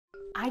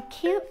I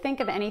can't think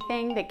of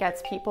anything that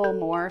gets people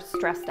more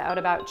stressed out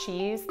about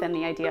cheese than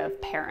the idea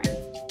of pairing.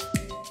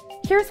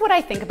 Here's what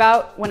I think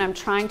about when I'm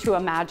trying to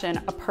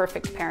imagine a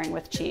perfect pairing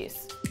with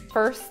cheese.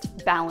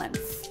 First,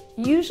 balance.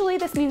 Usually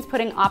this means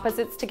putting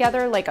opposites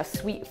together like a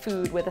sweet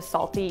food with a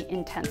salty,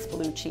 intense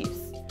blue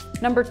cheese.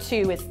 Number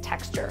 2 is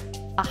texture,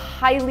 a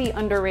highly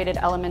underrated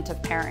element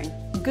of pairing.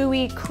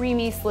 Gooey,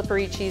 creamy,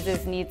 slippery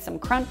cheeses need some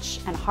crunch,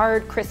 and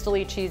hard,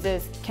 crystally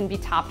cheeses can be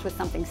topped with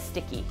something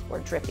sticky or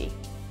drippy.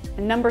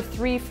 And number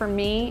 3 for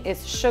me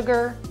is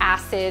sugar,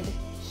 acid,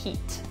 heat.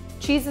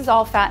 Cheese is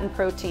all fat and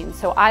protein,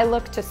 so I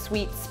look to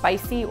sweet,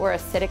 spicy, or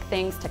acidic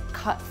things to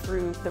cut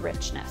through the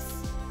richness.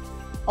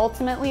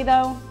 Ultimately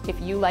though, if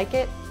you like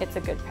it, it's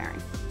a good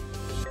pairing.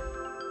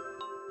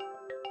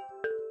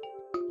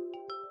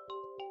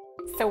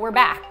 So we're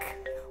back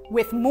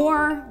with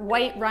more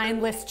white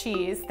rindless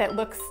cheese that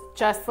looks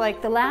just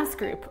like the last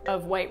group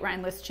of white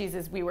rindless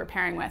cheeses we were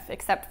pairing with,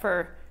 except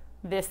for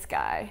this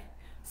guy.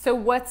 So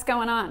what's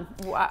going on?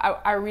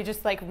 Are we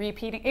just like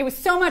repeating? It was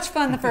so much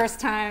fun the first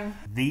time.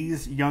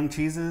 These young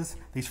cheeses,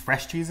 these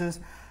fresh cheeses,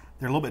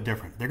 they're a little bit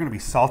different. They're gonna be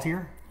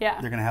saltier. Yeah.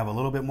 They're gonna have a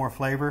little bit more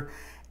flavor,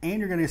 and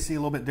you're gonna see a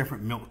little bit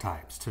different milk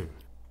types too.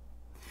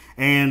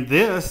 And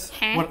this,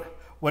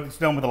 what it's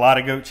done with a lot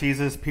of goat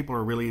cheeses, people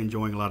are really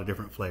enjoying a lot of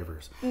different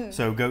flavors.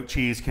 So goat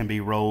cheese can be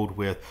rolled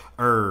with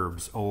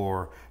herbs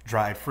or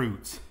dried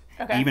fruits,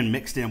 even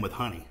mixed in with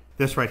honey.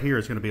 This right here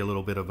is gonna be a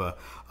little bit of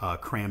a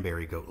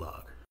cranberry goat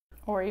log.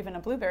 Or even a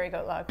blueberry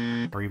goat log.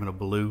 Or even a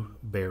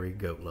blueberry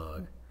goat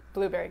log.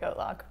 Blueberry goat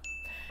log.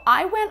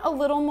 I went a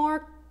little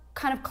more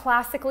kind of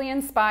classically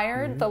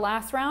inspired the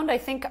last round. I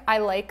think I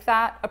like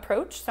that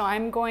approach. So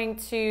I'm going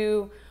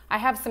to, I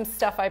have some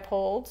stuff I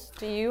pulled.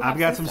 Do you have I've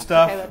got some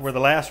stuff where the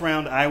last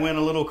round I went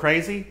a little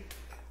crazy.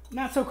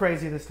 Not so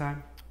crazy this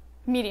time.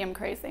 Medium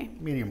crazy.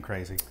 Medium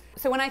crazy.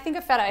 So when I think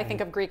of feta, I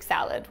think of Greek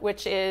salad,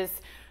 which is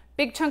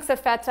big chunks of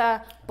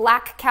feta,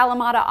 black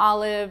Kalamata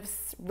olives,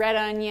 red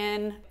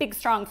onion, big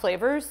strong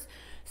flavors.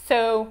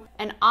 So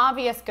an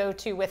obvious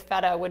go-to with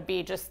feta would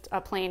be just a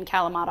plain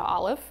Kalamata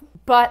olive.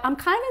 But I'm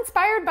kind of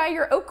inspired by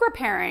your okra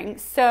pairing,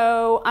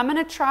 so I'm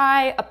gonna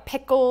try a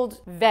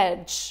pickled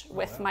veg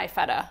with my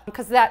feta,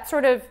 because that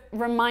sort of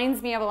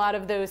reminds me of a lot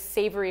of those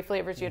savory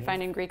flavors you'd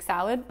find in Greek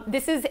salad.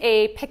 This is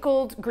a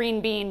pickled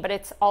green bean, but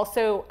it's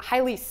also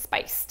highly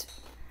spiced.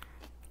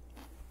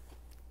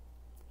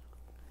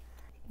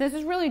 This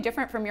is really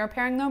different from your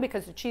pairing though,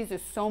 because the cheese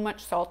is so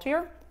much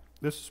saltier.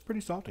 This is pretty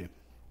salty.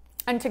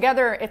 And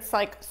together it's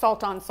like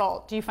salt on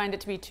salt. Do you find it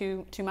to be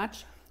too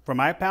much? For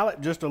my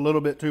palate, just a little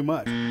bit too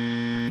much.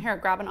 Here,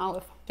 grab an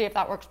olive. See if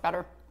that works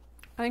better.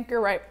 I think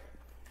you're right.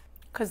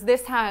 Because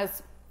this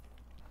has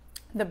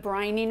the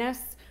brininess,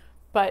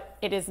 but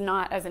it is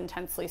not as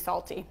intensely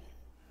salty.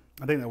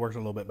 I think that works a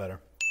little bit better.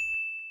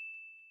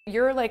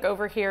 You're like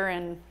over here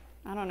in,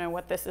 I don't know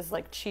what this is,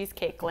 like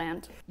cheesecake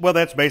land. Well,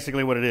 that's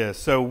basically what it is.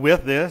 So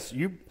with this,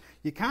 you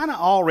kind of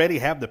already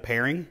have the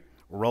pairing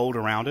rolled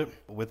around it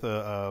with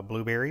the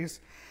blueberries.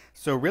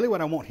 So really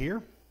what I want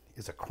here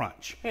is a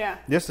crunch. Yeah.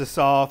 This is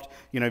soft.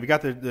 You know, you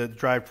got the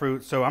dried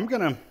fruit. So I'm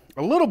going to,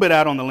 a little bit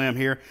out on the limb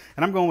here,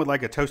 and I'm going with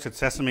like a toasted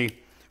sesame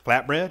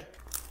flatbread.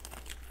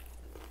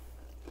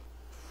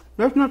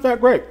 That's not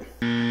that great.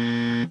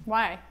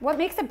 Why? What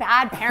makes a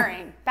bad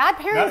pairing? Bad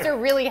pairings are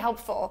really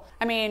helpful.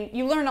 I mean,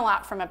 you learn a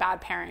lot from a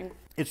bad pairing.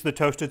 It's the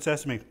toasted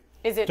sesame.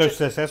 Is it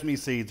toasted sesame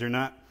seeds are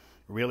not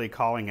really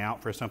calling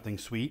out for something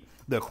sweet.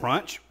 The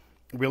crunch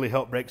really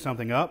helped break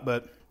something up,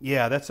 but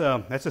yeah, that's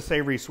a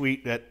savory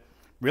sweet that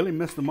really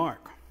missed the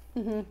mark.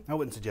 I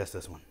wouldn't suggest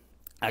this one.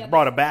 I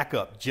brought a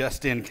backup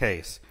just in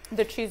case.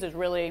 The cheese is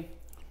really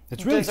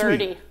desserty.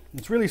 Sweet.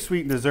 It's really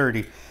sweet and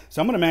desserty.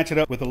 So I'm going to match it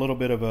up with a little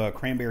bit of a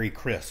cranberry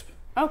crisp.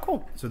 Oh,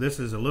 cool. So this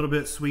is a little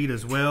bit sweet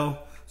as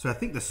well. So I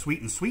think the sweet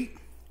and sweet,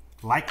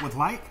 like with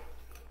like,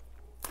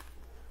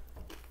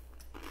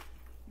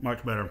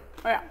 much better.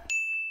 Oh, yeah.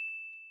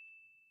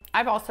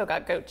 I've also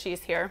got goat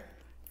cheese here.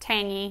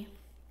 Tangy,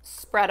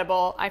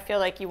 spreadable. I feel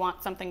like you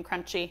want something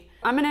crunchy.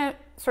 I'm gonna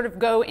sort of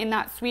go in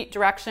that sweet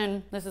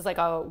direction. This is like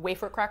a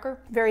wafer cracker.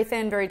 Very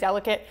thin, very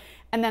delicate.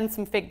 And then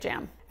some fig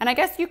jam. And I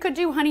guess you could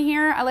do honey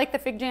here. I like the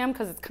fig jam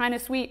because it's kind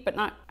of sweet, but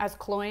not as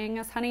cloying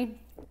as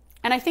honey.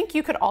 And I think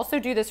you could also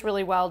do this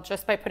really well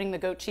just by putting the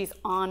goat cheese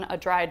on a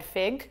dried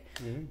fig.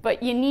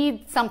 But you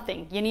need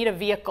something. You need a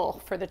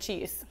vehicle for the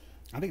cheese.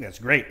 I think that's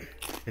great.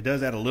 It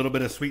does add a little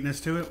bit of sweetness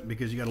to it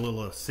because you got a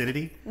little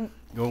acidity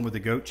going with the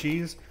goat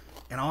cheese.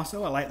 And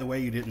also I like the way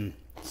you didn't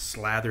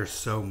slather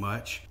so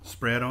much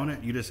spread on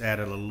it. You just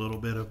added a little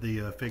bit of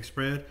the fig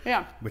spread.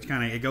 Yeah. Which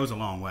kind of, it goes a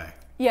long way.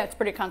 Yeah, it's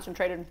pretty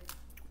concentrated.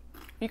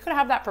 You could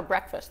have that for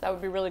breakfast. That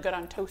would be really good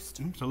on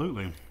toast.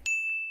 Absolutely.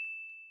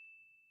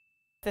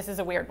 This is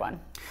a weird one.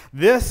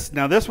 This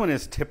one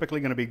is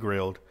typically going to be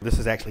grilled. This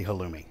is actually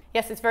halloumi.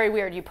 Yes, it's very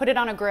weird. You put it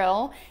on a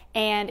grill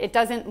and it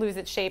doesn't lose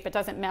its shape. It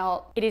doesn't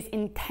melt. It is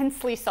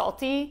intensely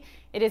salty.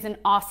 It is an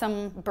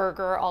awesome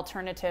burger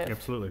alternative.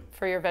 Absolutely.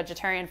 For your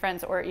vegetarian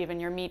friends or even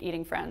your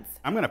meat-eating friends.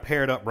 I'm going to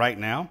pair it up right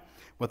now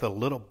with a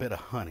little bit of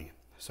honey.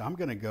 So I'm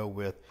gonna go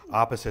with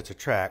opposites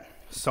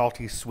attract,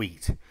 salty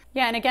sweet.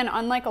 Yeah, and again,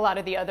 unlike a lot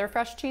of the other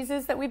fresh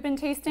cheeses that we've been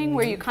tasting,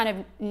 where you kind of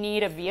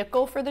need a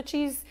vehicle for the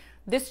cheese,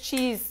 this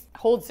cheese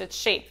holds its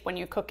shape when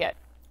you cook it.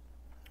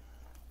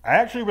 I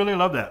actually really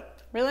love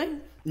that. Really?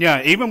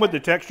 Yeah, even with the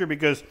texture,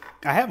 because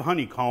I have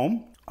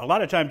honeycomb. A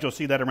lot of times you'll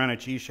see that around a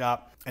cheese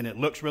shop and it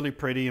looks really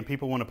pretty and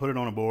people want to put it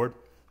on a board.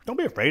 Don't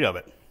be afraid of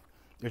it.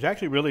 It's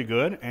actually really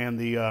good, and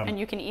and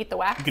you can eat the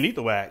wax? You can eat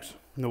the wax.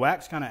 And the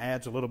wax kind of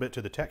adds a little bit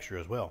to the texture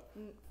as well.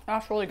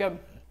 That's really good.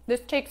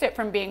 This takes it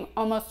from being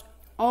almost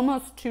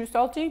too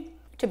salty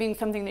to being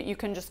something that you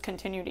can just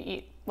continue to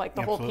eat, like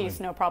the whole piece,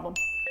 no problem.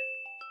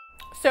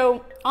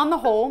 So on the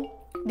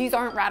whole, these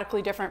aren't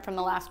radically different from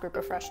the last group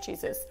of fresh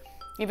cheeses.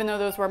 Even though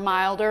those were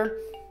milder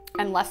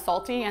and less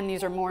salty and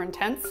these are more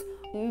intense,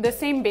 the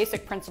same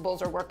basic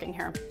principles are working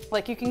here.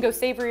 Like, you can go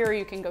savory or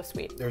you can go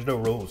sweet. There's no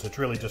rules. It's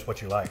really just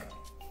what you like.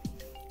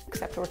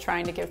 Except we're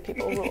trying to give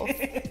people rules.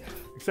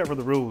 Except for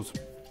the rules.